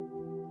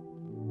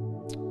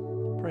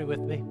Pray with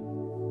me.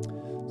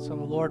 So,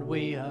 Lord,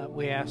 we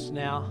ask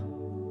now,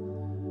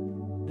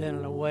 then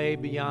in a way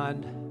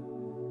beyond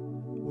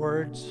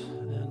words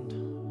and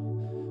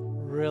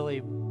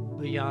really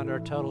beyond our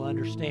total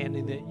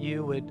understanding, that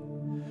you would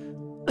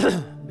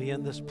be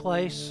in this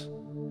place,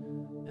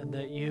 and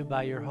that you,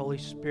 by your Holy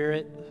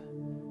Spirit,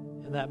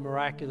 in that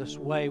miraculous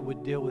way,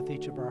 would deal with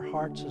each of our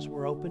hearts as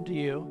we're open to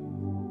you.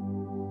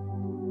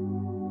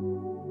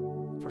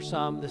 For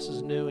some, this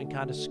is new and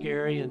kind of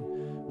scary, and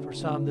for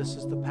some, this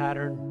is the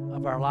pattern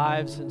of our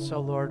lives. And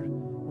so, Lord,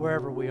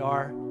 wherever we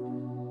are,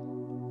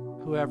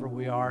 whoever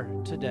we are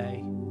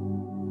today,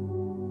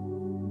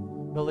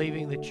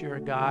 believing that you're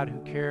a God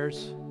who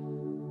cares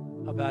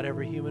about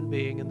every human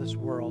being in this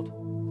world,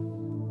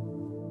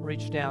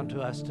 reach down to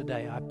us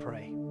today, I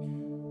pray.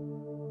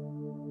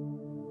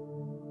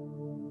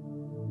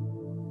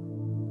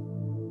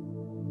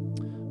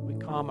 We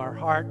calm our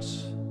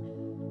hearts,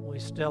 we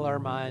still our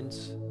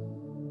minds,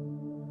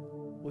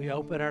 we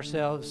open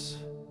ourselves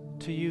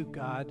to you,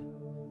 God,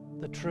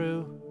 the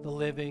true, the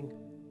living,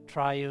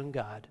 triune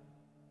God.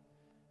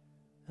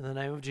 In the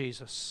name of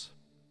Jesus.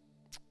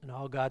 And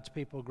all God's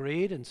people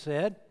agreed and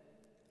said,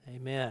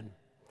 amen.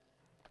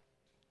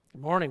 Good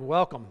morning,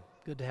 welcome.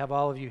 Good to have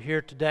all of you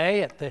here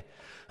today at the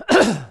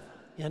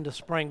end of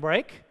spring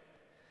break.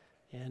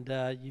 And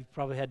you've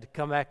probably had to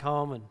come back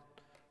home and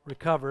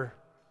recover,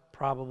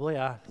 probably.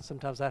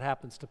 Sometimes that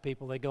happens to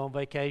people. They go on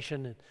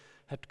vacation and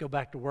have to go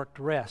back to work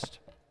to rest.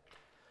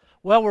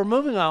 Well, we're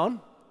moving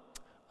on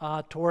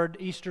toward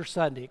Easter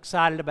Sunday.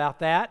 Excited about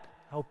that.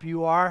 Hope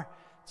you are.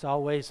 It's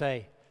always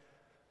a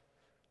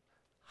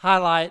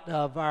highlight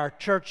of our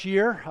church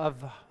year,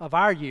 of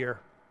our year,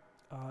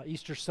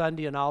 Easter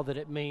Sunday and all that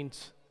it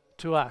means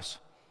to us.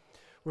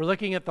 We're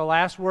looking at the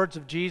last words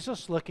of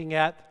Jesus, looking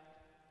at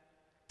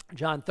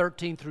John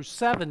 13 through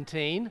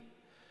 17,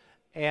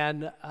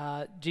 and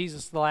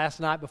Jesus the last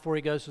night before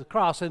he goes to the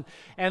cross.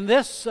 And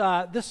this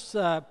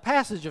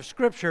passage of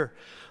Scripture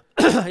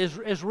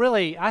is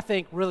really, I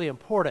think, really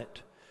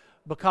important,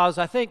 because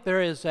I think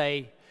there is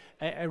a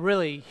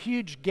really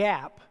huge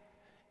gap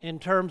in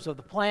terms of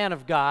the plan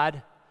of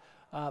God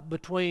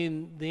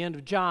between the end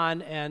of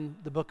John and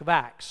the book of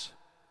Acts.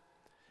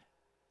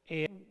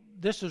 And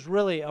this is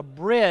really a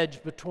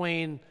bridge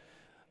between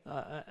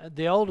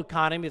the old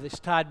economy that's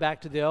tied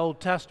back to the Old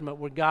Testament,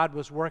 where God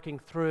was working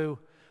through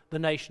the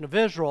nation of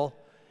Israel,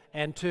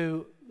 and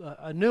to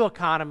a new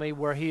economy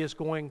where he is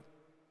going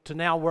to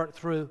now work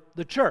through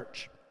the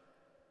church,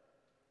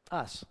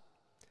 us.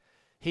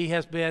 He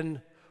has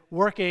been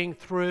working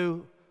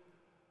through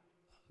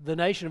the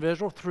nation of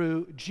Israel,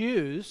 through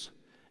Jews,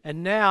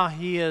 and now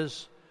he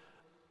is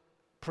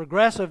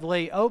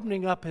progressively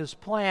opening up his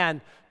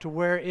plan to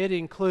where it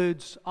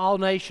includes all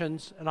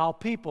nations and all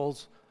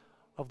peoples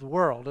of the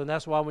world. And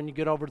that's why when you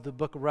get over to the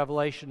book of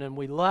Revelation, and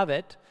we love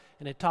it,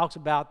 and it talks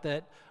about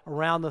that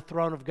around the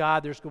throne of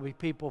God there's going to be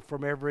people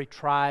from every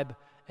tribe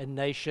and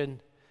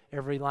nation,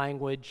 every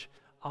language,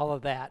 all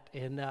of that,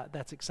 and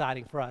that's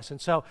exciting for us.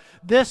 And so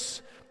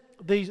this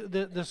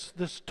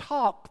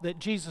talk that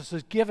Jesus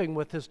is giving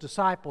with his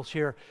disciples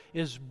here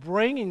is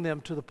bringing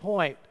them to the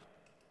point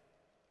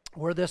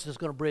where this is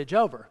going to bridge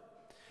over.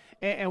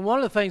 And one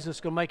of the things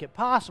that's going to make it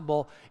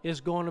possible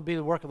is going to be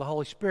the work of the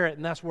Holy Spirit,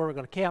 and that's where we're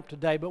going to camp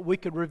today. But we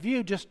could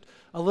review just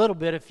a little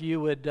bit, if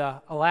you would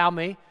allow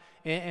me.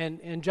 And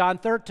in John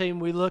 13,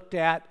 we looked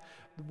at,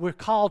 we're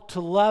called to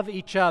love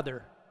each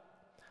other.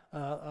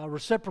 A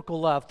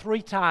reciprocal love.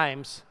 3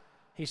 times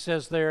he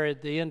says there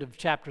at the end of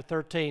chapter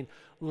 13,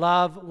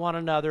 love one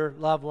another,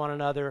 love one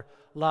another,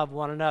 love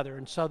one another.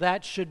 And so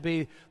that should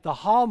be the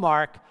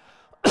hallmark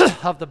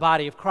of the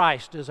body of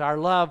Christ, is our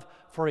love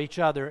for each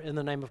other in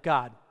the name of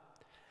God.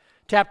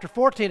 Chapter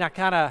 14, I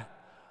kind of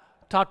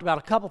talked about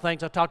a couple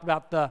things. I talked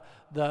about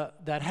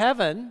that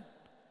heaven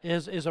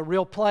is a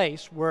real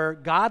place where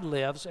God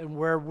lives and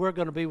where we're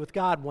going to be with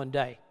God one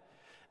day.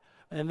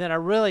 And then I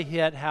really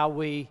hit how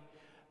we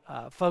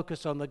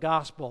focus on the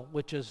gospel,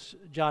 which is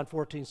John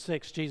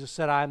 14:6. Jesus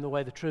said, I am the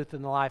way, the truth,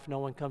 and the life. No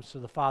one comes to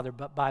the Father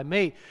but by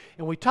me.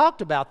 And we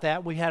talked about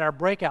that. We had our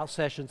breakout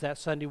sessions that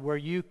Sunday where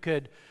you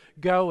could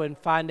go and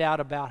find out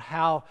about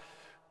how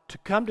to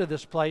come to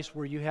this place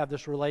where you have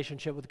this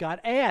relationship with God,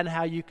 and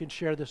how you can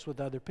share this with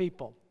other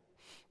people.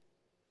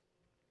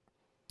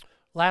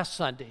 Last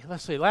Sunday,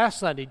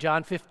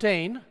 John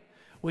 15,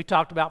 we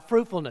talked about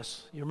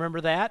fruitfulness. You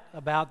remember that?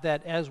 About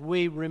that as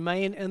we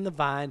remain in the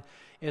vine,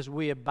 as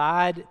we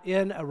abide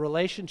in a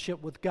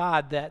relationship with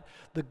God, that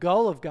the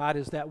goal of God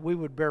is that we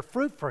would bear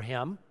fruit for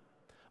him,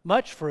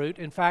 much fruit.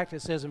 In fact,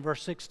 it says in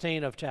verse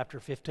 16 of chapter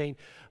 15,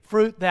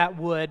 fruit that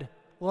would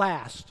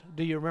last.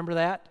 Do you remember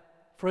that?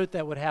 Fruit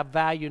that would have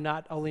value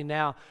not only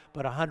now,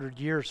 but 100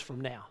 years from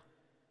now.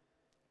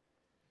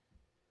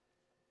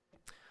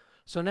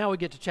 So now we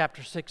get to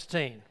chapter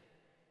 16.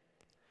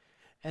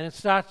 And it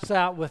starts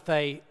out with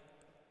a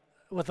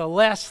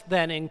less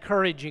than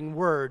encouraging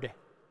word.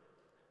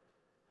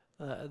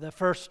 The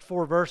first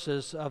 4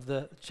 verses of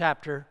the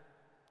chapter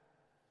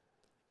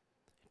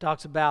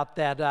talks about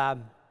that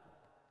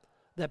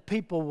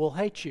people will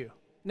hate you.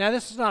 Now,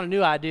 this is not a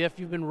new idea. If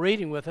you've been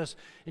reading with us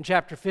in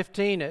chapter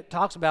 15, it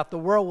talks about the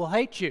world will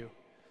hate you.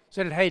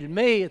 Said it hated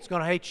me, it's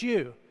going to hate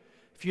you.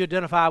 If you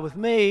identify with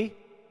me,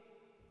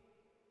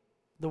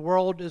 the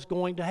world is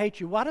going to hate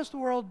you. Why does the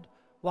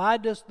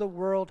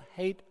world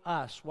hate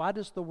us? Why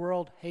does the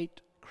world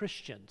hate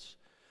Christians?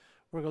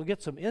 We're going to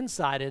get some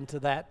insight into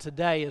that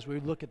today as we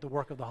look at the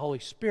work of the Holy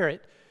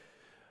Spirit.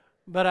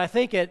 But I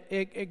think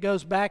it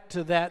goes back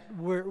to that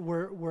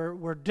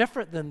we're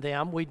different than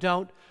them. We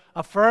don't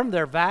affirm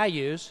their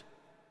values.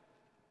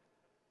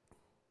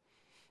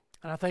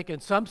 And I think in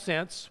some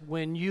sense,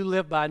 when you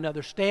live by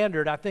another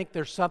standard, I think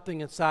there's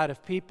something inside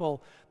of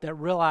people that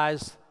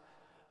realize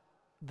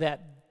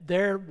that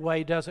their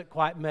way doesn't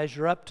quite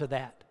measure up to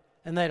that.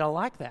 And they don't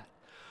like that.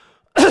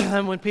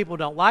 And when people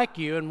don't like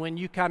you, and when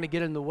you kind of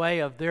get in the way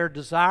of their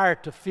desire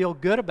to feel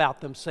good about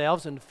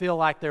themselves and to feel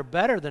like they're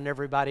better than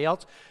everybody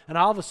else, and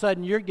all of a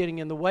sudden you're getting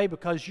in the way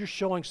because you're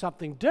showing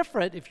something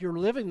different, if you're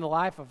living the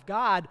life of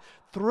God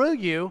through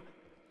you,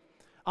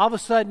 all of a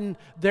sudden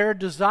their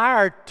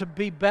desire to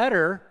be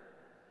better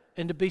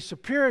and to be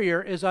superior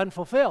is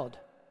unfulfilled.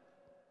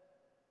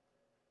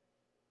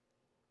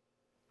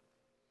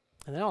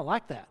 And they don't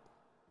like that.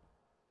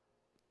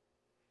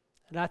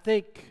 And I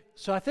think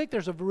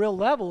there's a real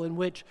level in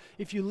which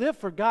if you live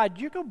for God,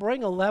 you're going to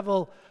bring a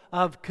level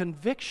of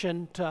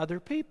conviction to other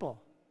people.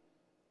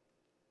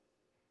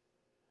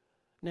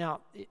 Now,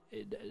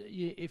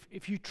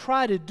 if you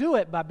try to do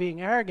it by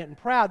being arrogant and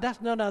proud,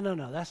 that's no,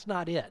 that's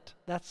not it.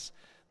 That's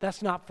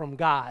not from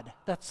God.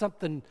 That's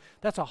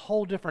a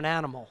whole different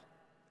animal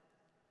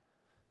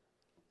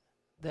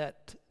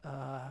that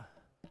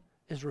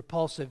is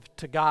repulsive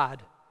to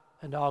God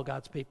and to all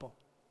God's people.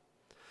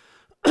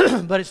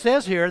 But it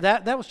says here,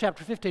 that was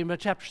chapter 15,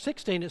 but chapter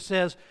 16 it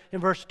says in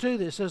verse 2,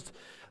 that it says,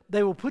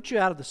 they will put you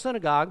out of the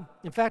synagogue.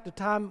 In fact, the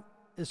time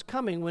is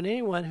coming when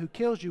anyone who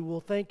kills you will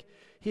think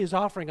he is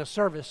offering a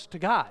service to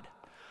God.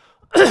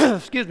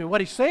 Excuse me, what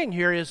he's saying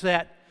here is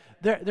that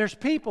there's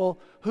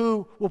people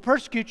who will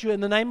persecute you in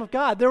the name of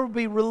God. There will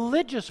be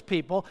religious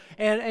people,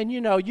 and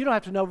you don't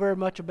have to know very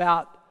much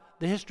about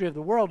the history of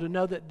the world to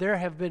know that there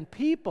have been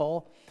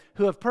people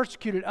who have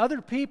persecuted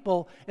other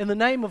people in the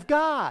name of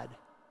God.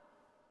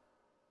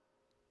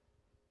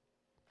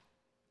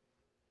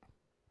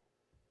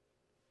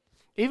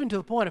 Even to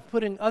the point of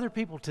putting other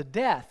people to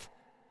death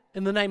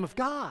in the name of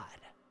God.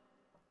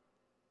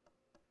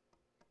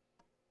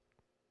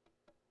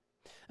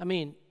 I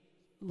mean,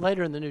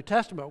 later in the New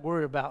Testament,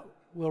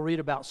 we'll read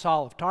about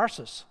Saul of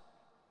Tarsus.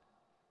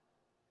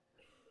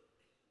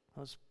 He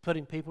was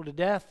putting people to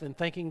death and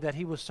thinking that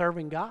he was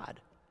serving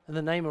God in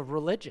the name of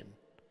religion,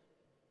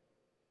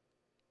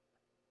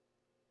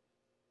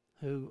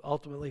 who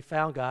ultimately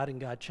found God and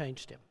God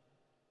changed him.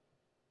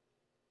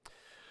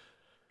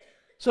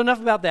 So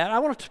enough about that. I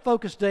want to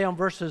focus today on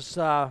verses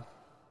 5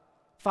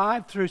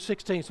 through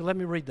 16, so let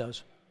me read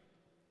those.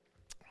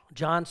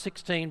 John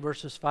 16,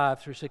 verses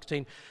 5 through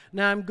 16.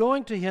 Now I'm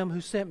going to him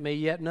who sent me,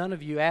 yet none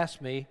of you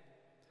asked me,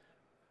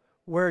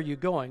 where are you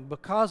going?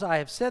 Because I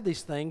have said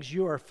these things,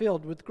 you are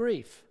filled with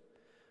grief.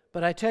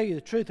 But I tell you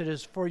the truth, it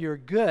is for your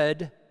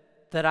good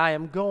that I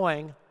am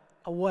going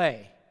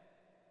away.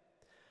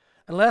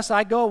 Unless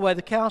I go away,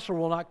 the counselor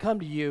will not come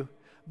to you.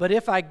 But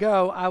if I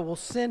go, I will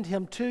send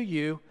him to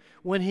you.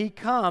 When he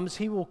comes,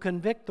 he will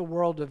convict the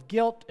world of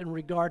guilt in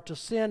regard to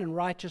sin and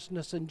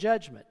righteousness and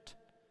judgment.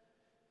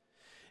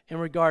 In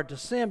regard to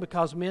sin,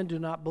 because men do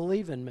not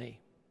believe in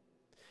me.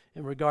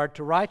 In regard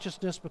to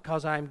righteousness,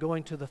 because I am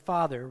going to the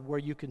Father, where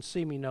you can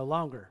see me no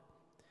longer.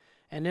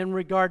 And in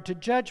regard to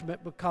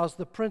judgment, because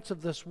the prince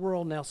of this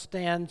world now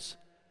stands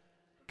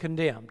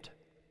condemned.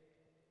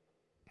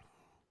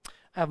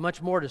 I have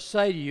much more to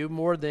say to you,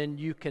 more than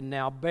you can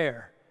now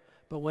bear.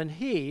 But when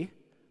he,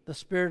 the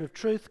Spirit of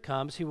truth,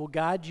 comes, he will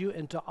guide you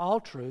into all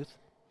truth.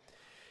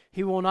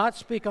 He will not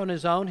speak on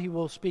his own. He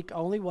will speak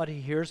only what he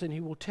hears, and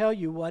he will tell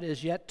you what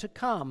is yet to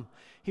come.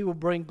 He will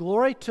bring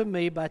glory to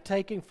me by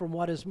taking from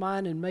what is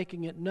mine and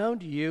making it known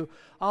to you.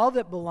 All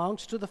that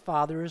belongs to the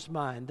Father is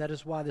mine. That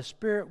is why the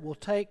Spirit will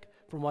take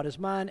from what is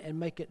mine and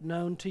make it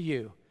known to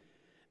you.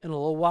 In a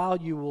little while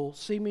you will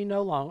see me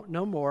no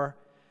more,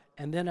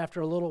 and then after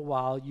a little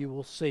while you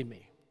will see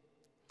me.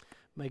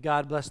 May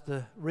God bless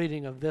the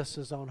reading of this,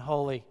 his own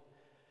holy,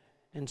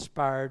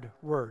 inspired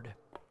word.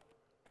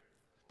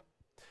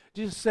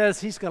 Jesus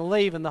says he's going to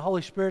leave and the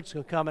Holy Spirit's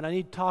going to come, and I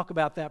need to talk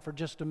about that for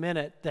just a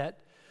minute, that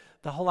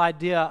the whole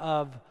idea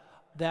of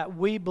that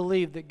we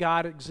believe that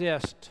God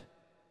exists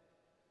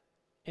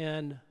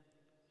in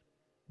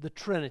the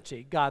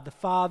Trinity, God the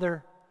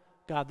Father,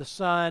 God the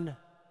Son,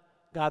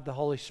 God the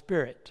Holy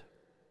Spirit.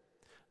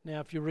 Now,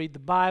 if you read the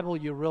Bible,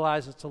 you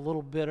realize it's a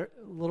little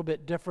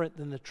bit different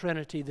than the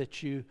Trinity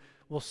that you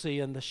will see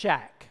in The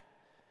Shack.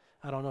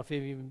 I don't know if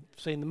you've even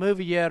seen the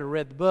movie yet or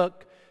read the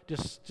book.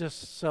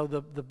 Just so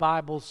the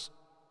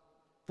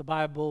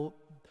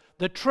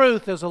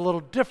truth is a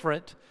little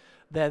different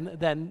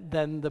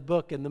than the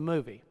book and the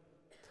movie.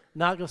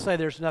 Not going to say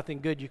there's nothing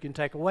good you can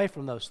take away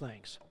from those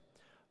things,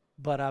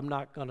 but I'm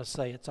not going to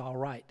say it's all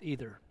right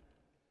either.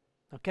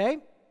 Okay?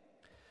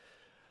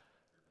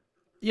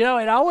 You know,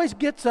 it always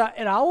gets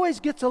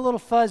a little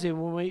fuzzy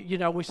when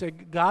we say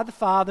God the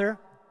Father,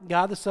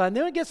 God the Son,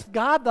 then it gets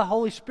God the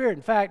Holy Spirit.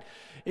 In fact,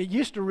 it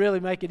used to really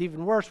make it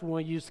even worse when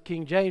we used the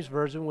King James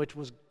Version, which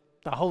was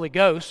the Holy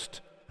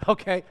Ghost.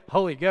 Okay,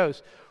 Holy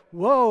Ghost.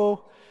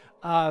 Whoa.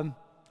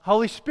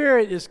 Holy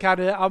Spirit is kind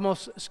of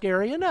almost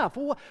scary enough.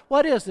 Well,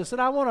 what is this?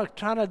 And I want to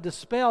try to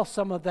dispel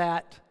some of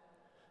that.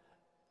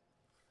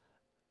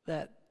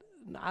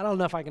 I don't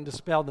know if I can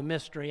dispel the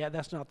mystery.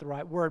 That's not the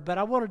right word. But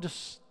I want to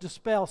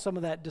dispel some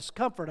of that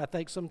discomfort, I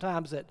think,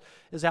 sometimes that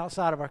is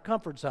outside of our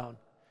comfort zone.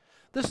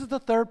 This is the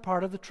third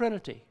part of the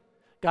Trinity.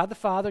 God the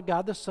Father,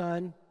 God the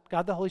Son,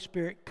 God the Holy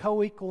Spirit,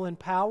 co-equal in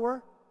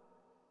power,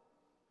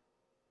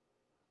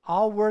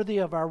 all worthy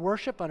of our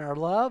worship and our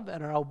love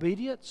and our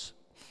obedience.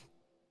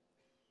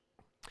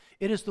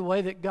 It is the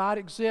way that God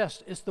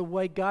exists. It's the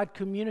way God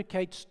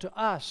communicates to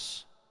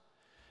us.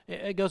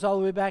 It goes all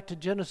the way back to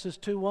Genesis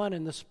 2:1,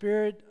 and the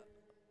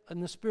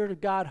Spirit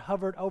of God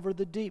hovered over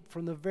the deep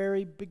from the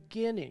very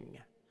beginning.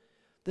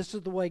 This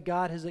is the way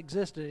God has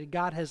existed, and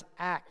God has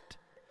acted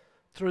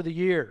through the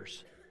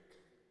years.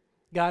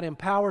 God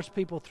empowers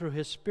people through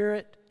His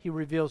Spirit. He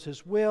reveals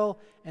His will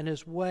and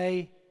His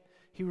way.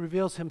 He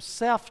reveals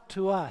Himself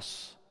to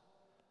us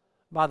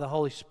by the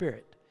Holy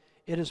Spirit.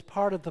 It is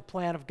part of the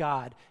plan of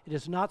God. It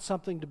is not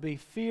something to be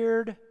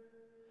feared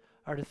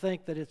or to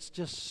think that it's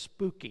just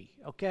spooky,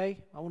 okay?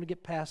 I want to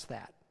get past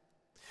that.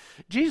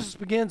 Jesus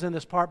begins in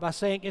this part by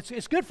saying,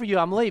 it's good for you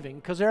I'm leaving,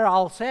 because they're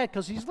all sad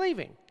because He's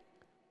leaving.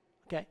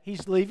 Okay,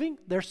 He's leaving,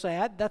 they're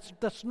sad,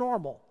 that's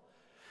normal.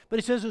 But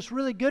He says it's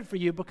really good for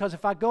you because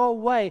if I go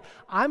away,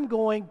 I'm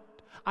going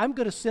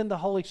to send the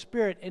Holy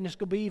Spirit, and it's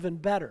going to be even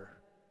better.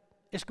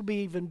 It's going to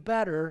be even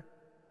better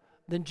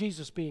than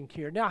Jesus being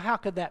here. Now, how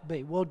could that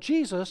be? Well,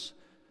 Jesus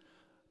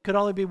could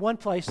only be one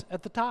place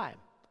at the time.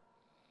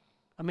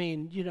 I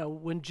mean,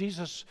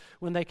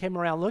 when they came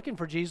around looking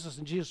for Jesus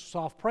and Jesus was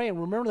off praying,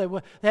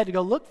 remember they had to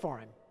go look for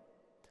Him.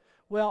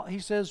 Well, He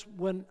says,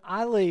 when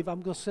I leave,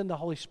 I'm going to send the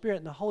Holy Spirit,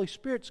 and the Holy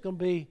Spirit's going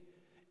to be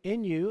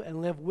in you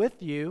and live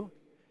with you,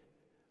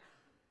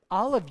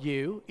 all of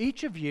you,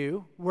 each of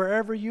you,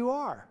 wherever you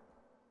are.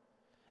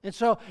 And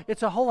so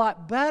it's a whole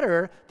lot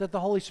better that the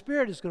Holy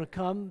Spirit is going to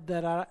come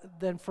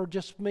than for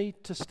just me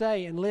to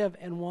stay and live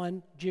in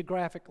one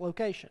geographic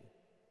location.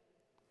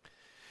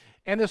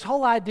 And this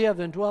whole idea of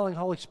the indwelling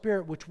Holy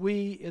Spirit, which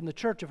we in the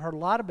church have heard a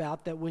lot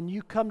about, that when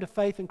you come to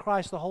faith in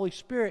Christ, the Holy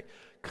Spirit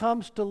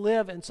comes to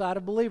live inside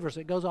of believers.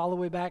 It goes all the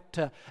way back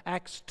to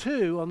Acts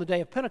 2 on the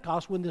day of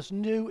Pentecost when this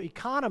new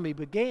economy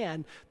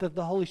began, that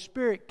the Holy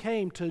Spirit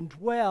came to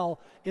dwell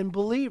in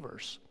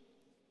believers.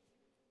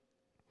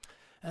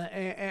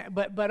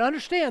 But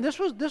understand, this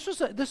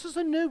is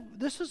a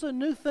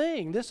new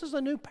thing. This is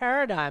a new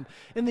paradigm.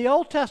 In the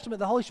Old Testament,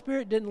 the Holy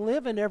Spirit didn't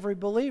live in every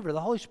believer.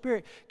 The Holy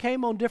Spirit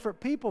came on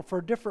different people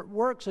for different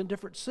works and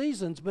different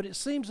seasons. But it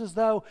seems as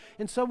though,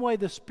 in some way,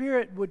 the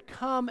Spirit would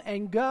come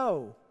and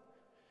go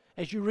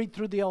as you read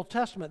through the Old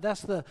Testament.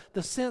 That's the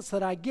sense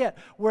that I get.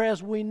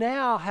 Whereas we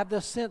now have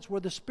this sense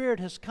where the Spirit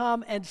has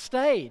come and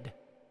stayed.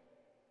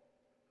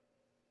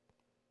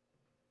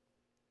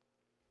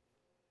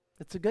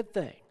 It's a good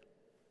thing.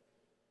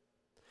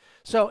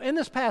 So in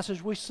this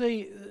passage, we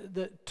see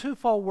the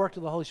twofold work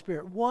of the Holy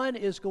Spirit. One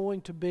is going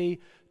to be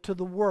to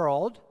the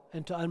world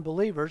and to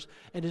unbelievers,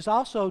 and is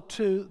also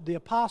to the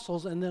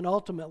apostles, and then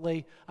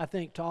ultimately, I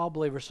think, to all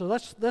believers. So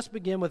let's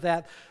begin with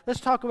that.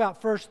 Let's talk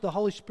about first the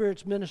Holy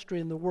Spirit's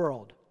ministry in the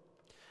world.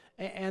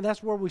 And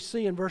that's where we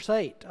see in verse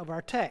 8 of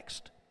our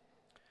text.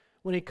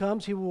 When He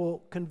comes, He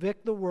will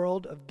convict the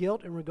world of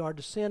guilt in regard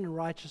to sin and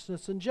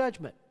righteousness and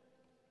judgment.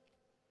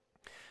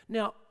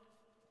 Now,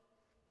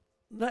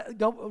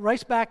 go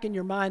race back in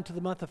your mind to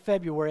the month of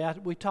February.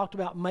 We talked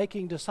about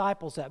making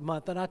disciples that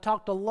month, and I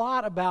talked a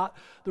lot about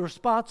the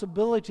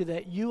responsibility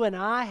that you and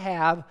I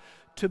have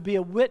to be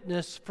a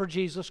witness for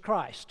Jesus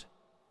Christ.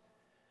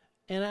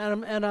 And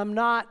I'm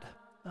not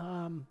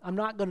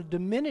going to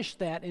diminish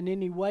that in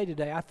any way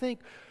today. I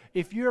think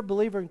if you're a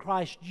believer in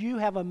Christ, you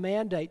have a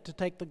mandate to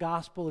take the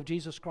gospel of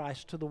Jesus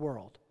Christ to the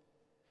world,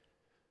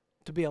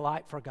 to be a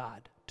light for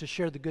God, to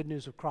share the good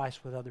news of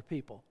Christ with other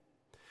people.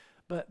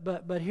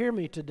 But hear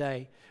me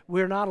today.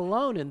 We're not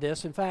alone in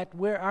this. In fact,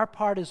 our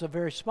part is a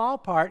very small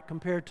part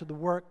compared to the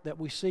work that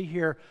we see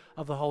here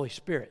of the Holy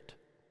Spirit.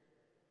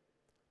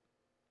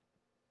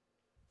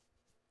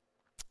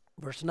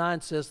 Verse 9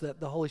 says that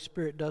the Holy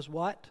Spirit does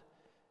what?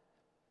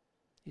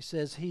 He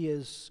says He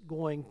is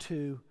going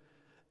to,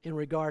 in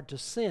regard to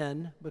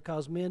sin,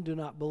 because men do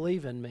not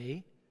believe in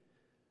me.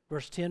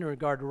 Verse 10, in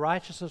regard to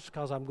righteousness,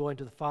 because I'm going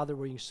to the Father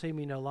where you see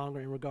me no longer.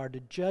 In regard to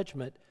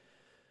judgment,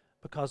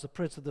 because the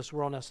prince of this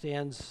world now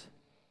stands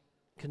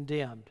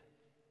condemned.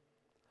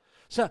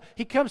 So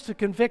He comes to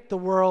convict the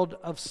world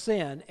of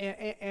sin.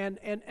 And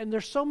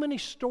there's so many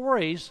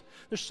stories.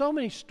 There's so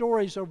many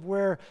stories of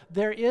where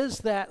there is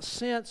that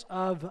sense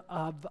of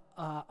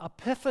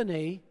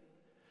epiphany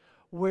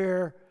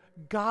where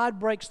God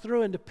breaks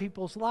through into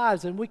people's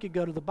lives. And we could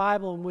go to the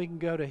Bible, and we can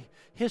go to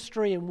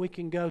history, and we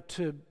can go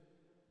to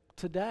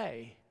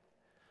today.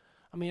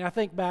 I mean, I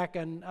think back,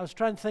 and I was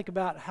trying to think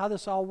about how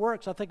this all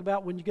works. I think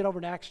about when you get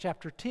over to Acts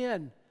chapter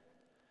 10,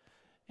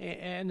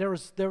 and there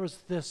was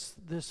this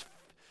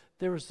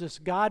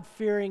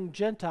God-fearing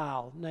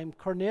Gentile named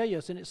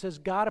Cornelius, and it says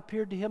God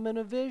appeared to him in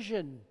a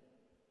vision.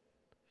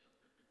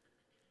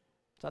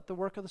 Is that the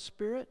work of the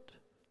Spirit?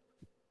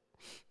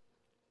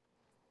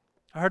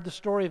 I heard the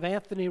story of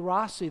Anthony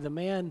Rossi,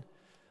 the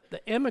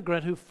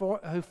immigrant who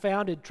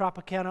founded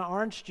Tropicana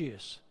Orange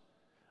Juice.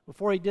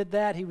 Before he did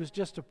that, he was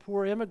just a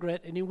poor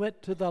immigrant, and he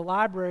went to the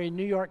library in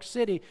New York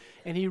City,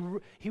 and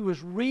he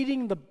was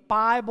reading the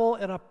Bible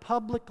in a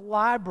public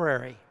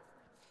library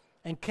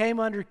and came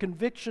under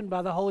conviction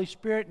by the Holy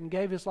Spirit and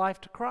gave his life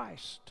to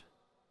Christ.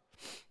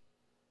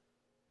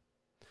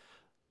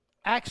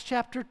 Acts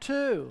chapter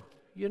 2.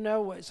 You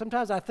know,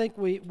 sometimes I think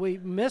we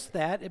miss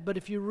that, but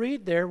if you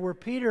read there where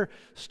Peter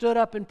stood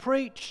up and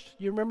preached,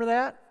 you remember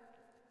that?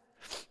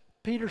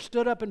 Peter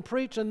stood up and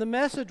preached, and the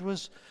message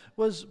was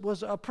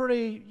a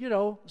pretty,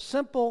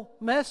 simple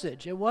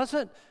message. It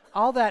wasn't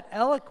all that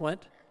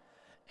eloquent,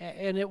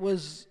 and it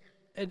was,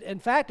 in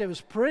fact, it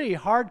was pretty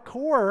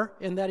hardcore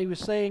in that he was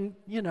saying,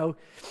 you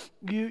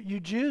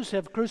Jews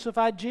have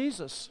crucified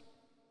Jesus.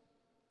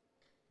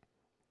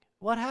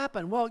 What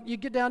happened? Well, you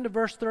get down to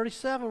verse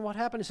 37. What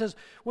happened? It says,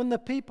 when the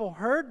people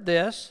heard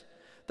this,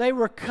 they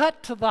were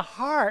cut to the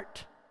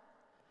heart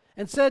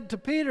and said to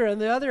Peter and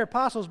the other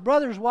apostles,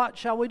 brothers, what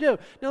shall we do?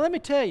 Now, let me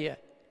tell you,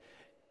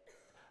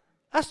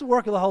 that's the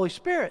work of the Holy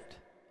Spirit.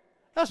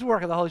 That's the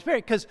work of the Holy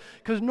Spirit. Because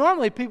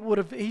normally people would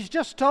have, he's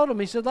just told them,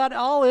 he said, let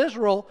all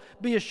Israel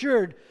be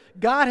assured,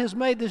 God has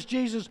made this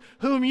Jesus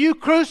whom you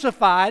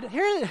crucified,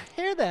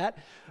 hear that,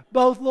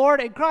 both Lord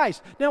and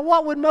Christ. Now,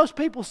 what would most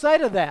people say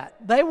to that?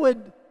 They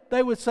would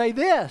say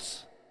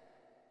this.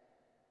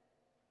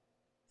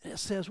 And it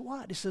says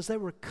what? It says they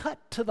were cut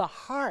to the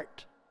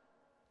heart.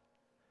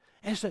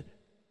 And it said,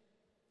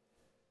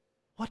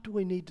 what do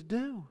we need to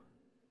do?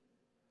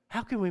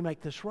 How can we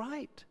make this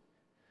right?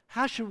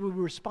 How should we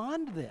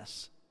respond to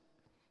this?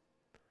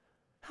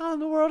 How in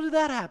the world did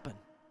that happen?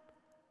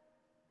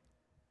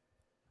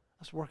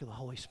 That's the work of the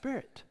Holy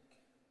Spirit.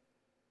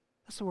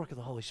 That's the work of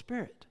the Holy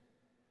Spirit.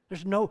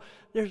 There's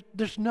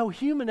no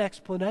human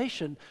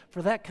explanation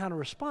for that kind of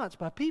response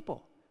by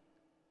people.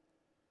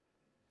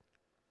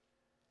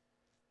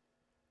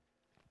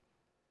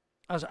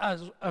 I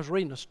was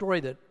reading a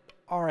story that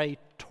R.A.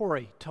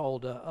 Torrey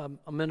told, a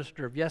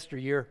minister of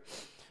yesteryear.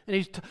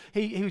 And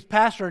he was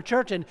pastor in a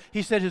church, and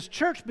he said his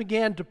church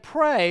began to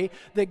pray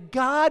that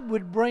God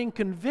would bring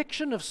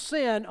conviction of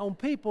sin on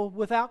people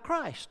without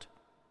Christ.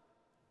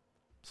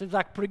 Seems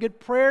like a pretty good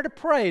prayer to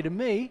pray to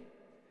me.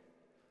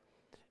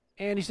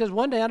 And he says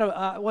one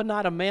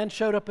night a man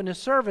showed up in his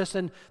service,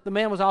 and the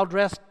man was all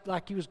dressed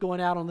like he was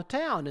going out on the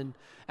town. And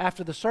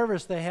after the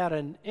service, they had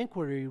an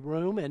inquiry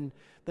room, and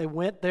they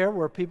went there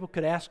where people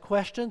could ask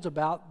questions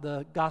about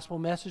the gospel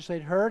message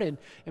they'd heard and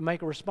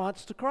make a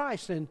response to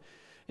Christ. And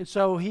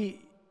so he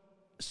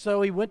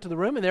went to the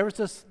room, and there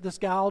was this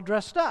guy all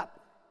dressed up.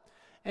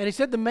 And he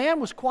said the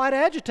man was quite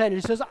agitated.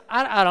 He says,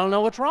 I don't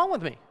know what's wrong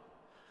with me.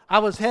 I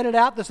was headed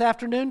out this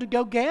afternoon to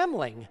go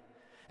gambling,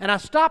 and I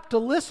stopped to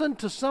listen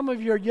to some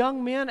of your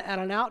young men at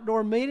an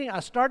outdoor meeting. I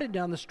started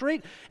down the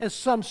street, and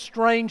some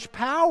strange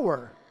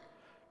power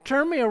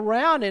turned me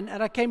around, and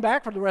I came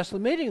back for the rest of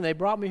the meeting. They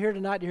brought me here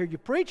tonight to hear you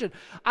preach, and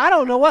I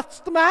don't know what's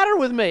the matter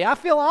with me. I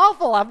feel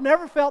awful. I've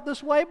never felt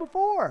this way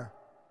before.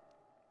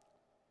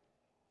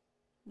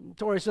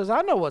 Torrey says,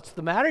 I know what's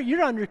the matter.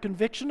 You're under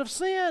conviction of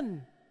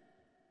sin.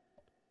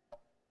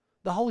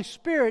 The Holy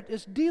Spirit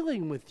is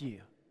dealing with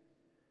you.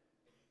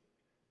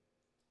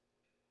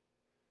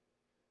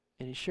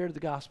 And he shared the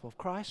gospel of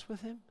Christ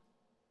with him,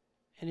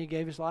 and he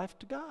gave his life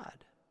to God.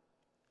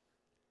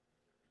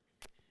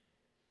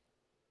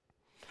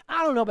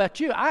 I don't know about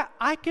you.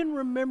 I can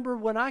remember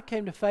when I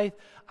came to faith,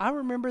 I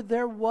remember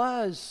there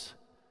was,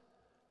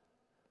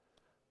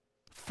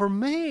 for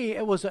me,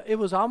 it was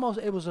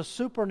a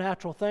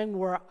supernatural thing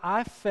where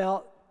I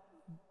felt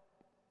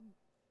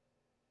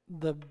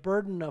the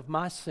burden of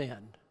my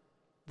sin,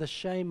 the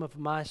shame of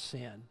my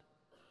sin,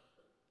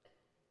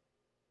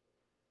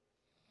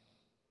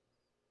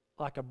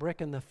 like a brick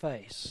in the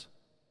face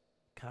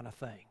kind of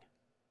thing.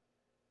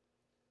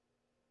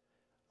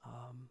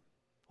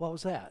 What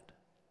was that?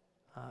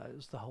 It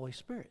was the Holy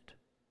Spirit.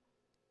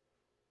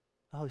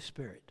 The Holy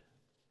Spirit.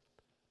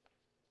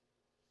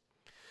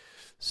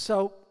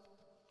 So,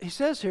 he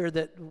says here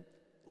that,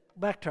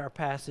 back to our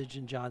passage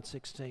in John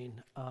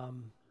 16,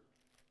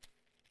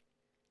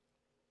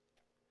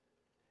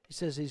 he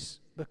says he's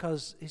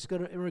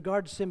going to, in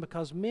regard to sin,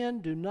 because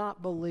men do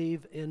not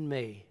believe in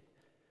me.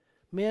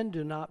 Men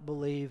do not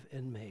believe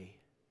in me.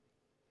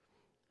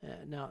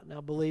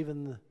 Now believe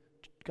in the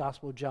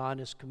Gospel of John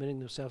is committing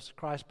themselves to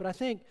Christ. But I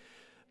think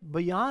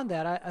beyond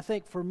that, I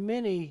think for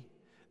many,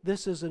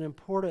 this is an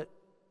important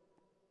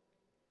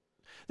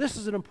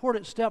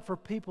step for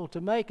people to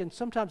make, and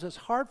sometimes it's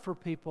hard for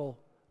people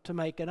to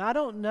make. And I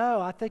don't know.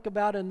 I think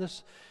about in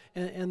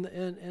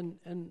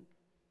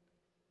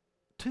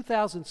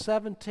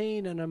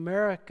 2017 in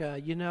America.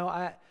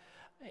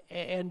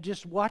 And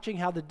just watching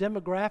how the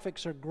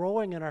demographics are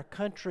growing in our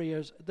country,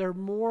 is there are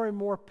more and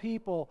more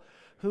people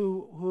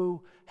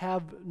who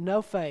have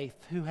no faith,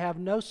 who have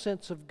no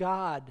sense of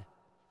God.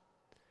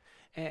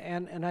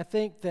 And I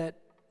think that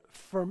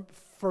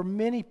for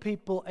many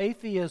people,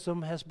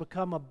 atheism has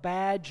become a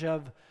badge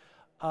of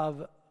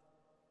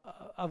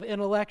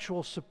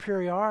intellectual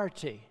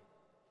superiority.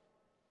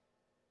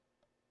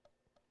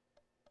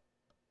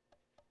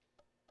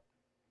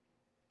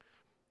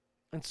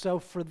 And so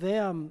for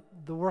them,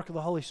 the work of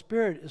the Holy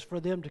Spirit is for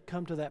them to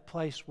come to that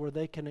place where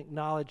they can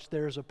acknowledge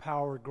there's a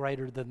power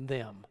greater than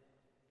them.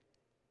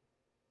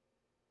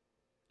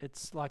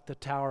 It's like the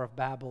Tower of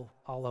Babel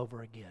all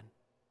over again.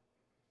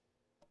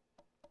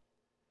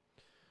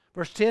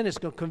 Verse 10 is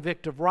going to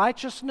convict of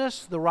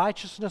righteousness. The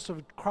righteousness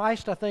of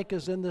Christ, I think,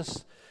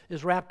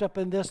 is wrapped up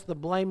in this, the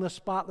blameless,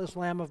 spotless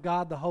Lamb of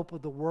God, the hope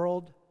of the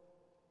world.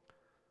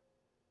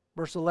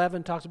 Verse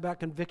 11 talks about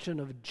conviction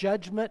of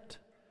judgment,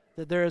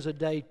 that there is a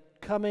day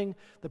coming.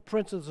 The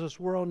prince of this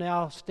world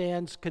now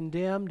stands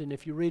condemned, and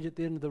if you read at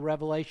the end of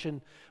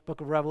the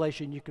book of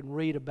Revelation, you can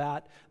read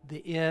about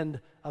the end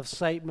of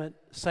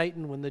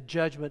Satan when the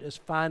judgment is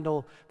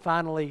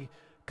finally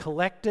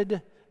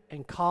collected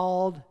and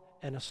called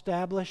and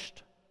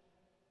established.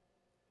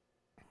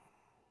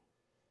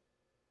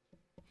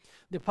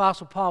 The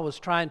Apostle Paul was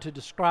trying to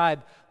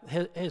describe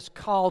his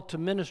call to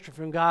ministry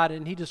from God,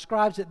 and he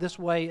describes it this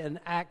way in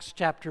Acts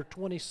chapter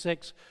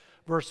 26,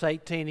 verse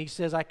 18. He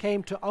says, I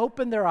came to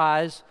open their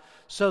eyes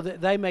so that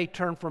they may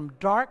turn from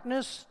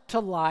darkness to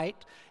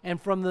light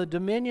and from the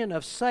dominion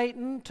of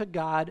Satan to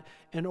God,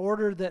 in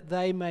order that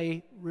they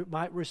might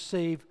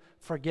receive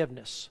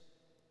forgiveness.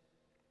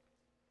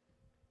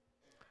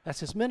 That's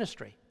his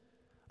ministry.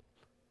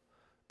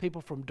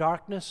 People from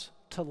darkness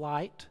to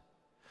light,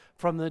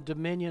 from the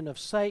dominion of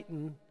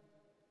Satan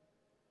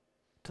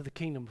to the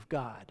kingdom of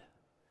God.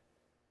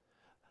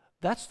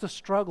 That's the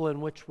struggle in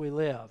which we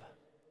live.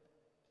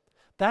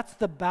 That's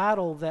the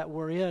battle that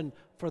we're in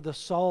for the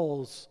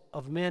souls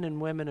of men and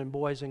women and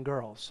boys and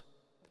girls.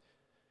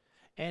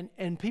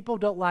 And people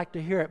don't like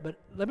to hear it, but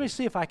let me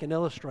see if I can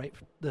illustrate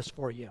this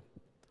for you.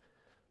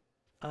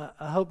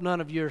 I hope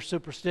none of you are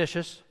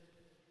superstitious.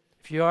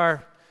 If you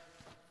are,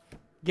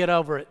 get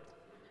over it.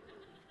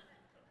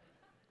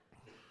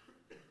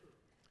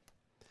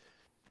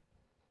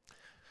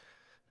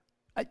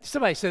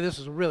 Somebody said this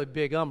is a really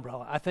big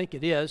umbrella. I think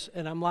it is.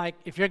 And I'm like,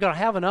 if you're going to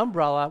have an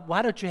umbrella,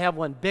 why don't you have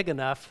one big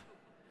enough?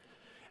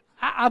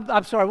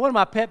 I'm sorry, one of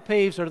my pet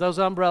peeves are those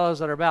umbrellas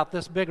that are about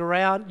this big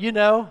around, you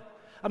know.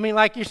 I mean,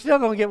 like, you're still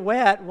going to get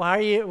wet. Why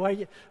are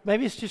you?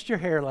 Maybe it's just your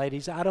hair,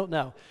 ladies. I don't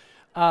know.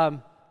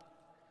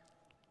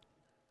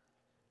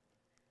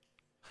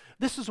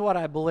 This is what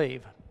I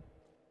believe.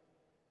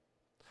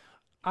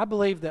 I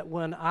believe that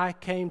when I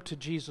came to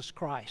Jesus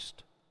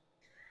Christ,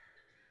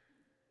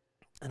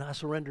 and I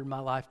surrendered my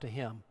life to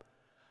Him,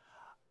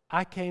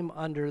 I came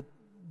under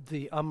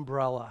the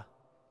umbrella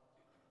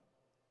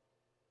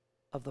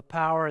of the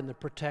power and the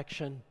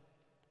protection,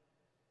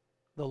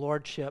 the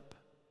lordship,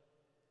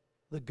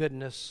 the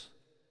goodness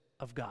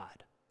of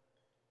God.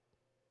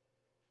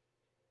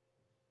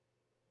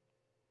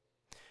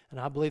 And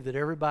I believe that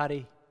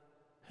everybody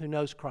who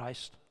knows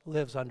Christ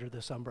lives under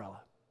this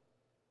umbrella.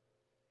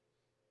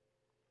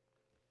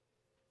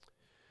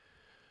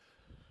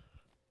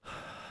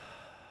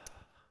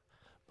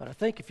 But I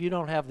think if you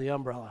don't have the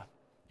umbrella,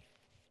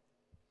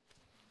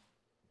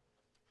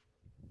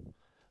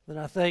 then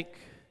I think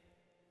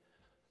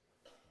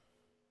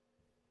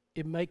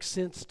it makes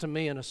sense to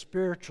me in a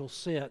spiritual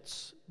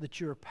sense that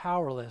you're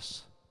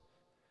powerless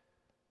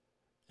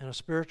in a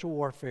spiritual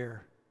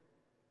warfare,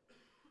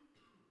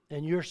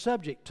 and you're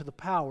subject to the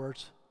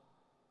powers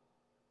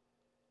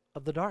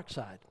of the dark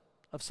side,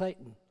 of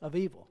Satan, of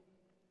evil.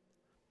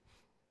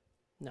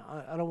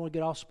 Now, I don't want to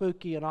get all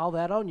spooky and all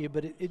that on you,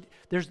 but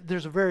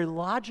there's a very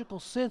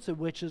logical sense in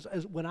which is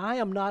when I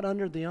am not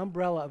under the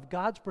umbrella of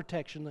God's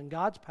protection and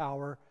God's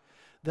power,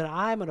 that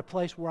I'm in a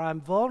place where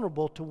I'm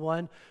vulnerable to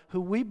one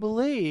who we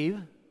believe,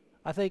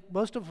 I think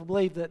most of us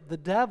believe, that the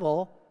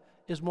devil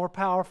is more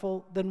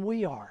powerful than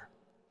we are.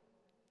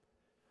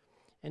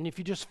 And if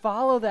you just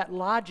follow that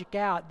logic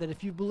out, that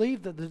if you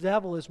believe that the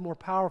devil is more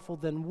powerful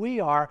than we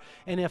are,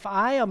 and if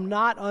I am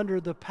not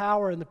under the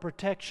power and the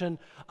protection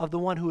of the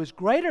one who is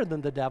greater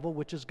than the devil,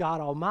 which is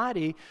God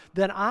Almighty,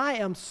 then I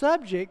am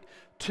subject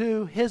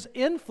to his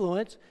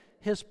influence,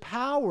 his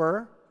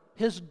power,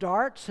 his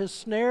darts, his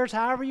snares,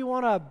 however you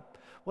want to,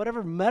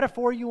 whatever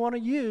metaphor you want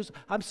to use,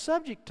 I'm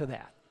subject to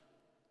that.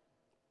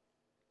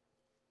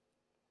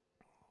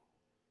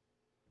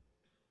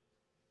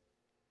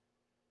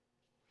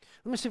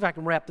 Let me see if I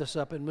can wrap this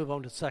up and move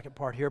on to the second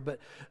part here. But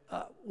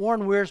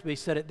Warren Wiersbe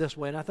said it this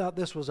way, and I thought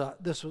this was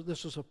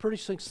a pretty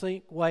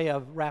succinct way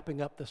of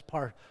wrapping up this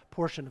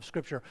portion of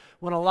Scripture.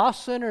 When a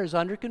lost sinner is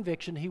under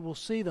conviction, he will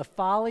see the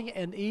folly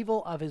and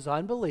evil of his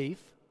unbelief.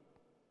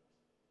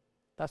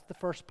 That's the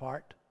first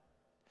part.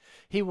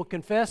 He will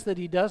confess that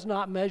he does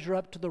not measure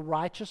up to the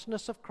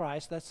righteousness of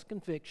Christ. That's the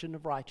conviction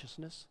of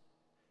righteousness.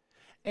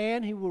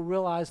 And he will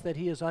realize that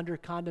he is under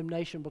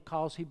condemnation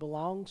because he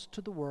belongs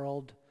to the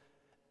world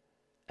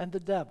and the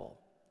devil.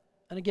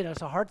 And again,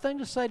 it's a hard thing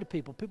to say to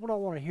people. People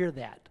don't want to hear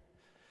that.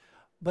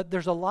 But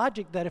there's a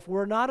logic that if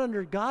we're not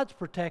under God's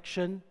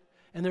protection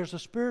and there's a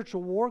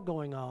spiritual war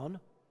going on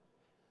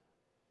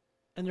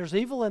and there's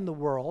evil in the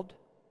world,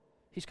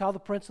 he's called the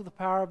prince of the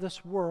power of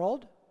this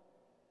world.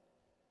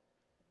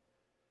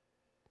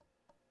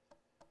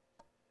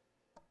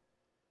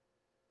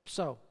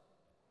 So,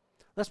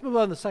 let's move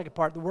on to the second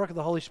part, the work of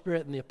the Holy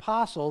Spirit and the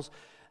apostles,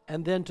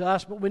 and then to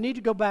us. But we need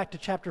to go back to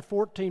chapter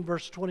 14,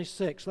 verse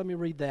 26. Let me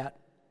read that.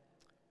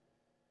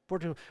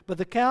 14. But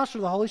the counselor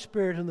of the Holy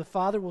Spirit, whom the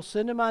Father will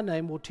send in my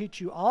name, will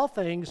teach you all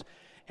things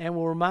and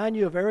will remind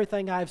you of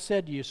everything I have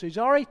said to you. So he's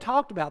already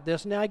talked about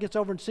this. Now he gets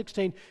over in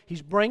 16.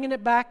 He's bringing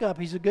it back up.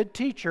 He's a good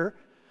teacher.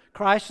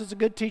 Christ is a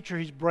good teacher.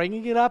 He's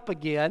bringing it up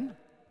again.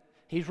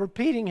 He's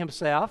repeating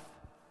himself.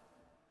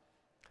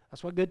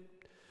 That's what good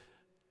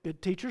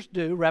teachers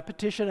do.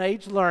 Repetition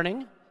aids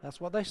learning. That's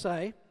what they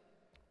say.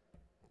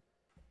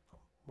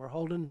 We're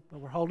holding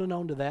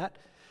on to that.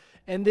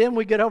 And then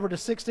we get over to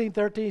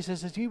 16:13. He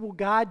says, he will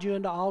guide you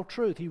into all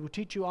truth. He will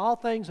teach you all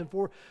things. In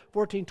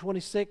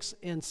 14:26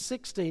 and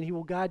 16, he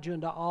will guide you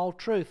into all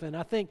truth. And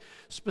I think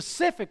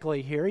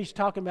specifically here, he's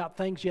talking about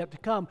things yet to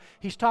come.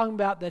 He's talking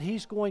about that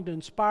he's going to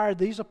inspire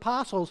these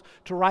apostles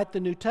to write the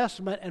New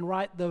Testament and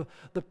write the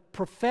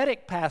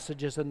prophetic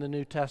passages in the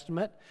New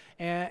Testament,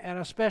 and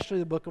especially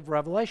the book of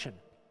Revelation.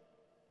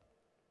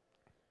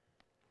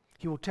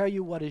 He will tell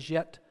you what is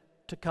yet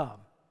to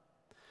come.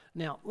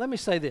 Now, let me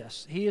say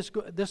this.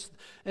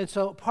 And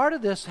so part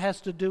of this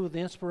has to do with the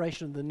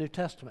inspiration of the New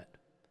Testament.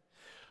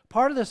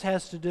 Part of this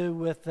has to do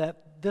with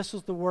that this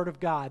is the Word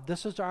of God.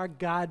 This is our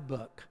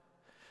guidebook.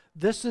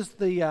 This is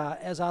the,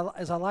 as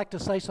I like to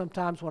say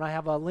sometimes when I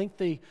have a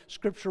lengthy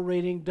scripture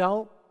reading,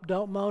 don't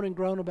moan and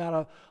groan about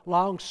a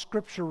long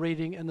scripture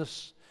reading in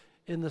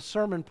the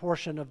sermon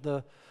portion of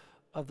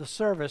the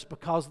service,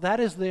 because that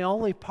is the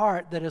only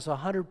part that is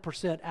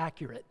 100%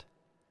 accurate.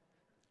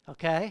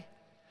 Okay?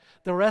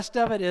 The rest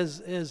of it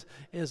is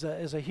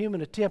a human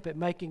attempt at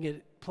making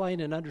it plain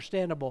and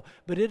understandable,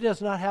 but it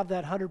does not have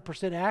that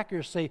 100%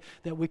 accuracy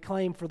that we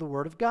claim for the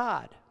Word of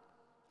God.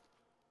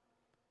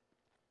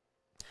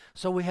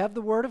 So we have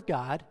the Word of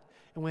God,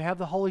 and we have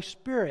the Holy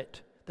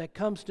Spirit that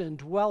comes to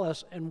indwell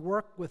us and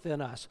work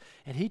within us.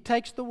 And He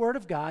takes the Word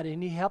of God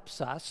and He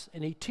helps us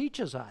and He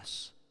teaches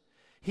us.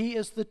 He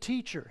is the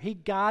teacher. He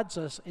guides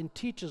us and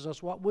teaches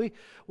us what we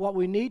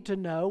need to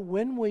know,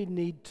 when we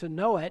need to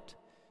know it,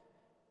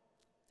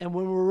 and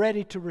when we're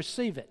ready to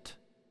receive it.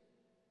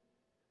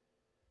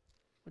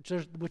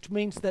 Which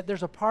means that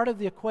there's a part of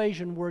the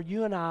equation where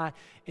you and I,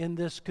 in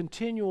this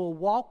continual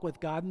walk with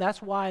God, and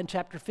that's why in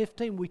chapter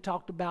 15 we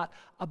talked about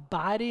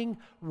abiding,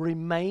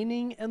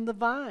 remaining in the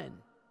vine,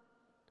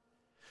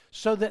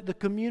 so that the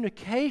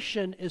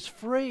communication is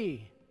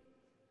free.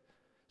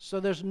 So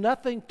there's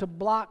nothing to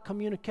block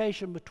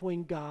communication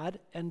between God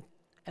and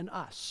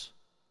us.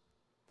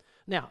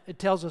 Now, it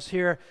tells us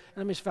here,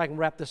 let me see if I can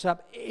wrap this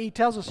up. He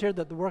tells us here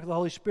that the work of the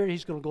Holy Spirit,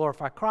 He's going to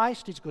glorify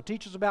Christ. He's going to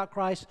teach us about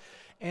Christ.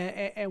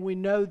 And we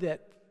know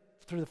that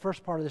through the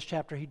first part of this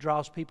chapter, He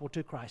draws people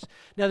to Christ.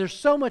 Now, there's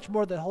so much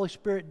more that the Holy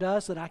Spirit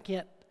does that I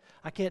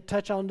can't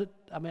touch on it.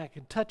 I mean, I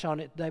can touch on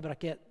it today, but I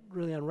can't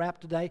really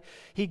unwrap today.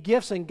 He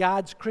gifts and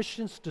guides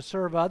Christians to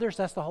serve others.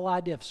 That's the whole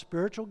idea of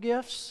spiritual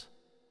gifts.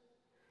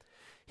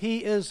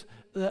 He's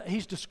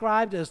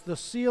described as the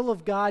seal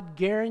of God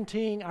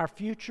guaranteeing our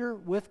future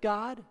with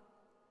God.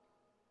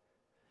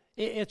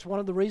 It's one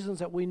of the reasons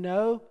that we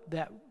know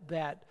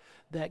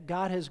that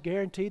God has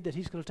guaranteed that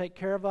He's going to take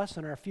care of us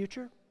in our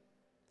future.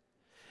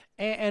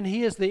 And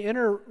He is the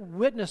inner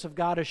witness of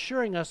God,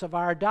 assuring us of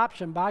our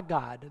adoption by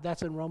God.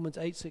 That's in Romans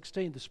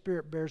 8:16. The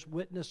Spirit bears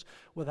witness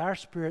with our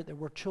spirit that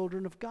we're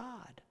children of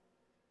God.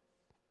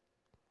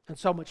 And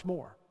so much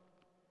more.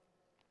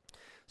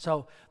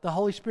 So the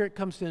Holy Spirit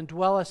comes to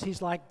indwell us.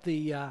 He's like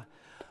the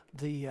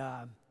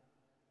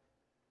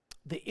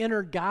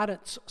inner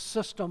guidance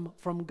system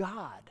from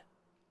God.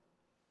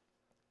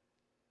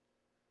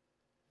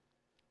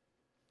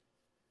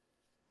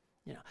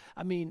 You know,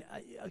 I mean,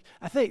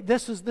 I think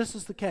this is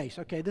the case.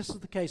 Okay, this is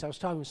the case. I was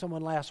talking to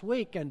someone last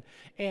week,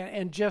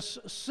 and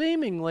just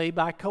seemingly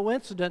by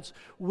coincidence,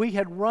 we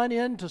had run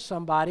into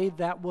somebody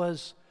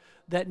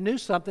that knew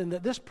something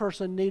that this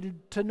person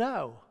needed to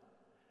know,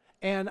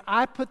 and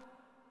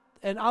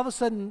all of a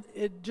sudden,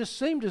 it just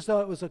seemed as though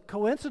it was a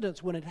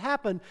coincidence when it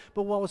happened.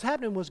 But what was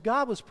happening was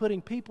God was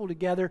putting people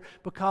together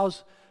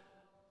because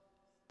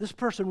this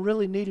person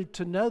really needed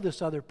to know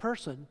this other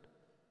person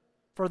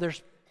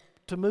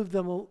to move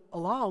them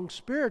along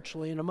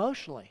spiritually and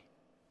emotionally.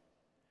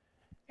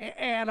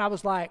 And I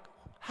was like,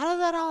 how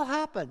did that all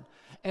happen?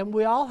 And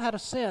we all had a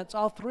sense,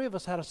 all three of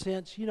us had a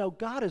sense,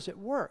 God is at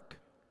work.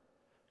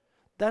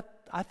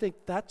 I think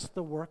that's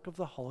the work of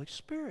the Holy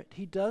Spirit.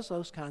 He does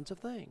those kinds of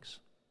things.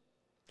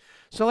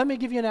 So let me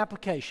give you an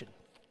application.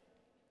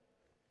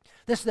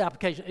 This is the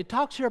application. It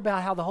talks here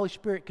about how the Holy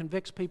Spirit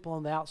convicts people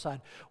on the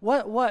outside.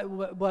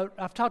 What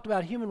I've talked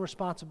about human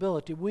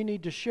responsibility. We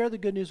need to share the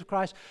good news of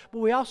Christ, but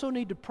we also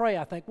need to pray,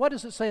 I think. What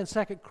does it say in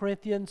 2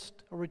 Corinthians?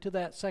 Are we to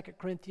that 2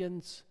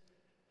 Corinthians?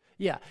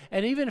 Yeah.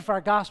 And even if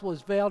our gospel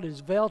is veiled, it is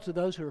veiled to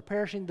those who are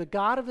perishing. The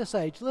God of this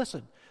age,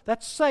 listen,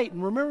 that's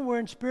Satan. Remember, we're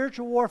in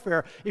spiritual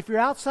warfare. If you're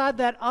outside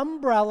that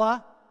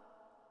umbrella,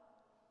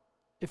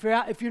 if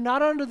you're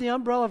not under the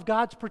umbrella of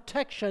God's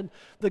protection,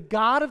 the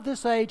God of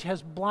this age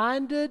has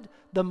blinded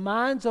the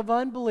minds of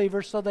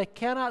unbelievers so they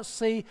cannot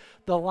see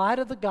the light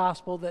of the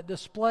gospel that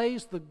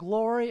displays the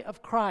glory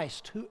of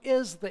Christ, who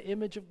is the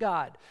image of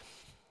God.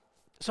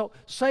 So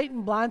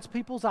Satan blinds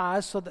people's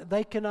eyes so that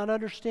they cannot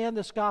understand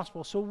this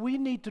gospel. So we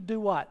need to do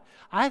what?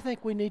 I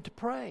think we need to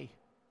pray.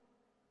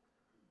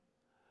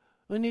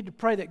 We need to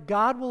pray that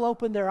God will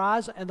open their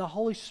eyes and the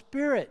Holy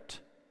Spirit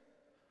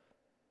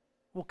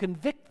will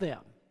convict them.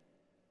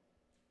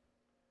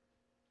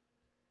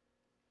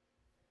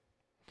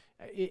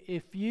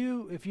 If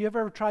you have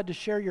ever tried to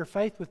share your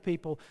faith with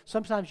people,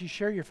 sometimes you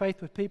share your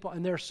faith with people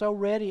and they're so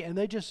ready and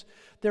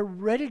they're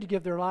ready to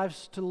give their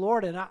lives to the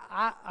Lord. And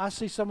I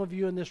see some of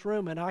you in this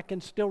room, and I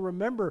can still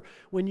remember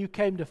when you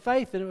came to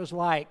faith and it was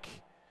like,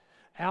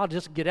 Al,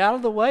 just get out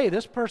of the way.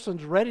 This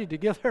person's ready to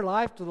give their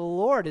life to the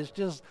Lord.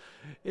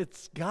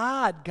 It's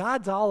God.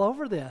 God's all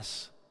over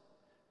this.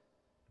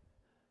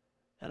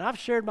 And I've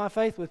shared my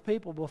faith with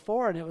people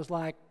before, and it was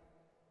like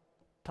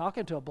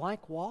talking to a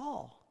blank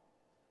wall.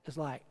 It's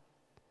like,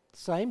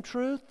 same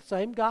truth,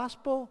 same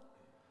gospel.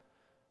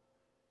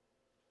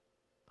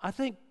 I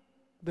think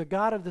the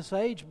God of this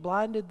age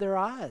blinded their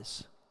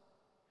eyes.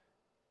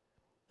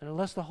 And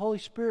unless the Holy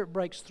Spirit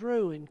breaks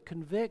through and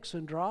convicts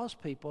and draws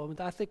people,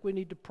 I think we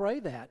need to pray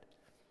that.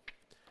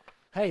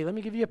 Hey, let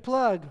me give you a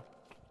plug.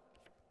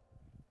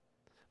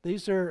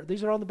 These are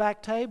on the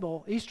back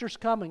table. Easter's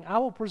coming. I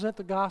will present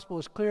the gospel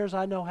as clear as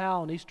I know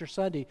how on Easter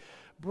Sunday.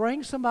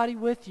 Bring somebody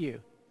with you.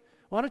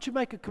 Why don't you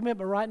make a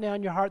commitment right now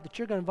in your heart that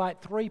you're going to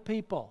invite 3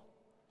 people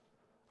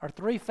or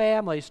 3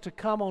 families to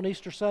come on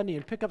Easter Sunday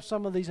and pick up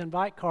some of these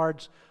invite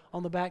cards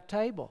on the back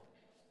table?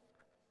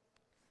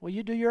 Will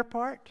you do your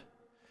part?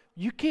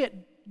 You can't.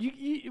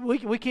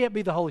 We can't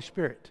be the Holy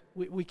Spirit.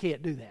 We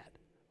can't do that.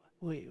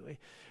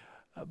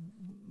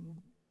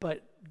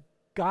 But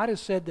God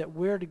has said that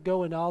we're to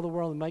go into all the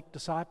world and make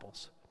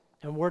disciples.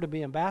 And we're to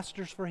be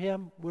ambassadors for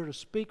Him. We're to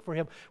speak for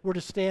Him. We're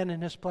to stand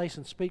in His place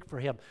and speak for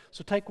Him.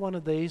 So take one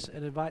of these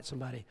and invite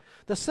somebody.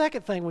 The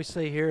second thing we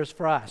see here is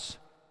for us.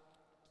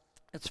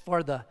 It's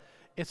for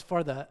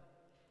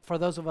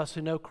those of us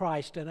who know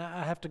Christ. And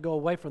I have to go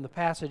away from the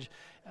passage.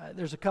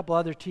 There's a couple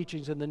other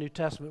teachings in the New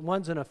Testament.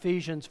 One's in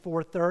Ephesians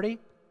 4:30.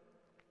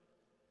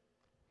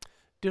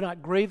 Do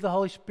not grieve the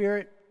Holy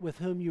Spirit, with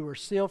whom you were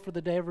sealed for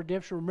the day of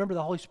redemption. Remember,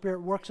 the Holy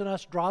Spirit works in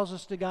us, draws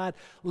us to God,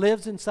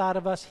 lives inside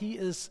of us. He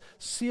has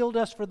sealed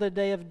us for the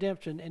day of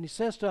redemption. And He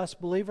says to us,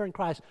 believer in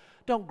Christ,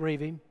 don't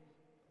grieve Him.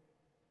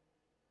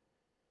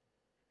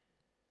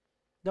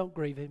 Don't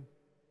grieve Him.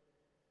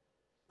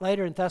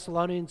 Later in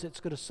Thessalonians, it's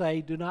going to say,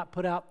 do not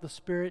put out the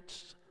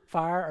Spirit's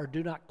fire, or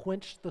do not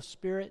quench the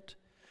Spirit.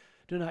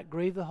 Do not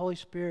grieve the Holy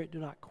Spirit. Do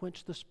not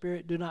quench the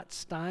Spirit. Do not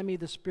stymie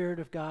the Spirit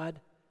of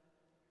God.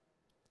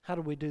 How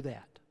do we do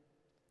that?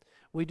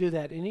 We do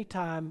that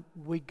anytime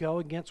we go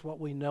against what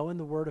we know in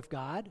the Word of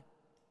God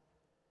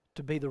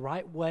to be the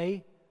right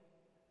way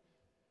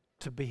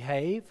to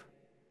behave,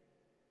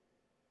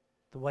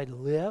 the way to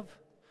live.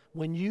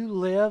 When you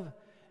live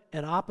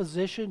in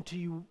opposition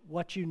to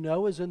what you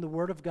know is in the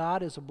Word of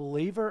God as a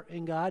believer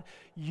in God,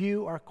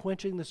 you are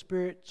quenching the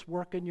Spirit's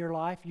work in your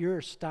life.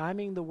 You're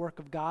stymieing the work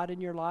of God in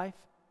your life.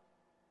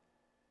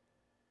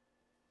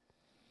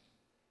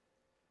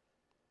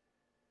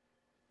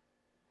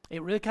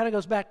 It really kind of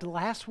goes back to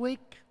last week,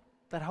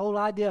 that whole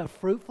idea of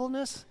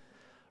fruitfulness,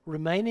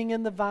 remaining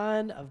in the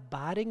vine,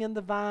 abiding in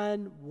the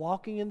vine,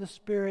 walking in the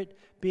Spirit,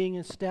 being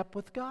in step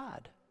with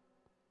God.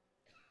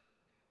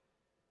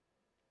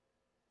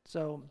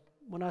 So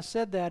when I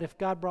said that, if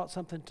God brought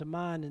something to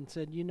mind and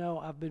said, you know,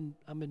 I've been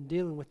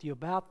dealing with you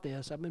about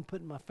this, I've been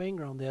putting my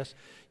finger on this,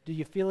 do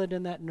you feel it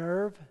in that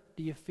nerve?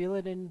 Do you feel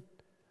it in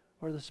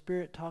where the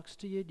Spirit talks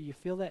to you? Do you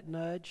feel that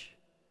nudge?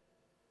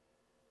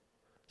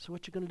 So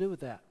what you going to do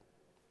with that?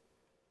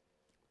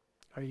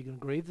 Are you going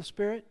to grieve the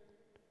Spirit?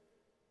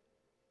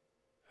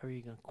 Are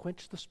you going to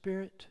quench the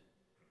Spirit?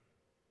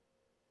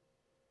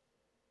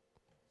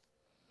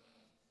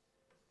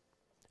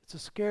 It's a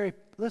scary,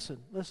 listen,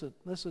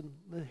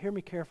 hear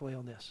me carefully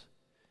on this.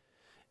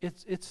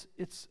 It's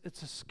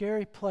a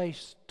scary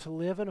place to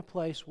live in a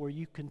place where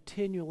you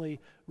continually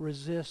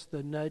resist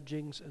the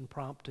nudgings and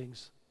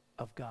promptings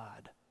of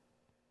God.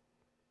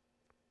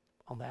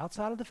 On the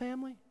outside of the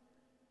family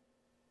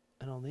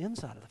and on the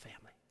inside of the family.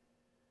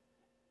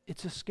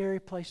 It's a scary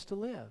place to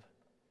live.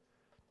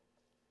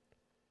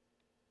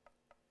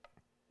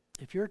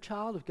 If you're a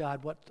child of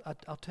God,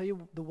 I'll tell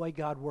you the way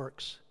God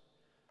works.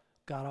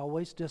 God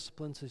always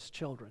disciplines His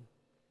children.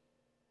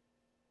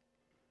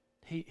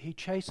 He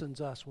chastens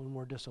us when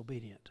we're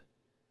disobedient.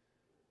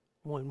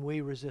 when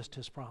we resist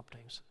His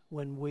promptings,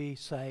 when we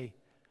say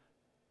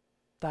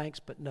thanks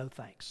but no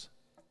thanks.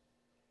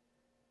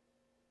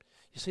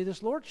 You see,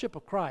 this lordship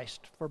of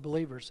Christ for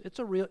believers, it's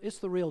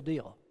the real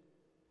deal.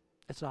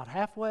 It's not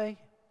halfway,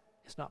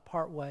 it's not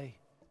part way,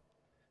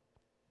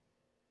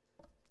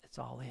 it's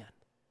all in.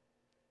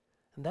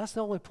 And that's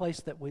the only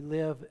place that we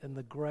live in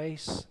the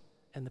grace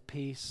and the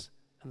peace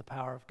and the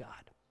power of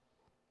God.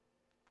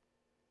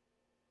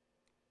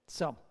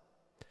 So,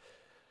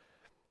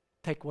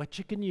 take what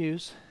you can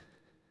use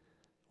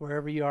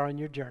wherever you are on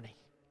your journey.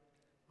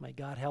 May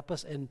God help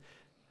us. And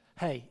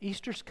hey,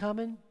 Easter's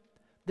coming.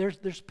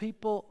 There's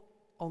people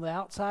on the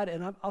outside,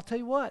 and I'll tell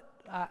you what.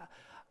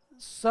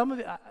 Some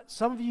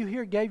of you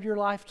here gave your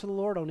life to the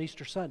Lord on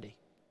Easter Sunday.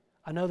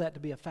 I know that to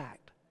be a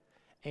fact,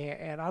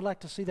 and I'd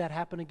like to see that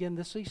happen again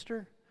this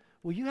Easter.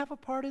 Will you have a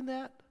part in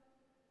that?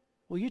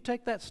 Will you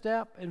take that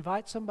step,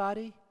 invite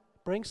somebody,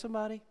 bring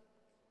somebody?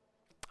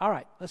 All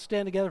right, let's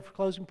stand together for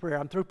closing prayer.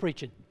 I'm through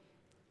preaching.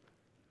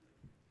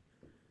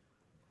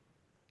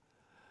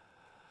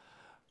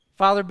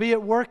 Father, be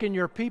at work in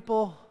your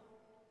people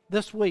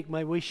this week.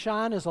 May we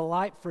shine as a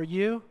light for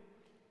you.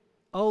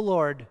 Oh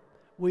Lord,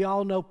 we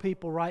all know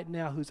people right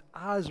now whose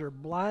eyes are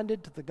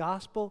blinded to the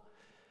gospel.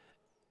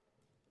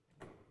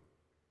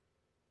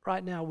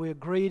 Right now we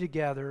agree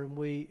together and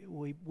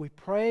we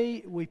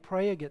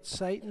pray against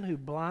Satan who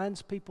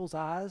blinds people's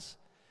eyes.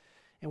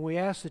 And we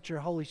ask that your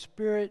Holy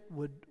Spirit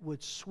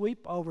would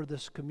sweep over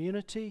this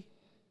community,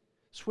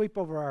 sweep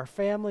over our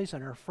families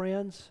and our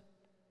friends.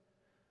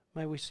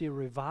 May we see a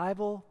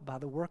revival by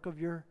the work of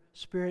your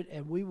Spirit,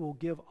 and we will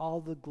give all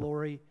the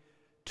glory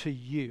to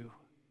you.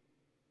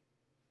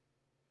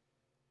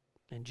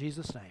 In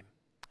Jesus' name,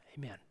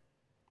 amen.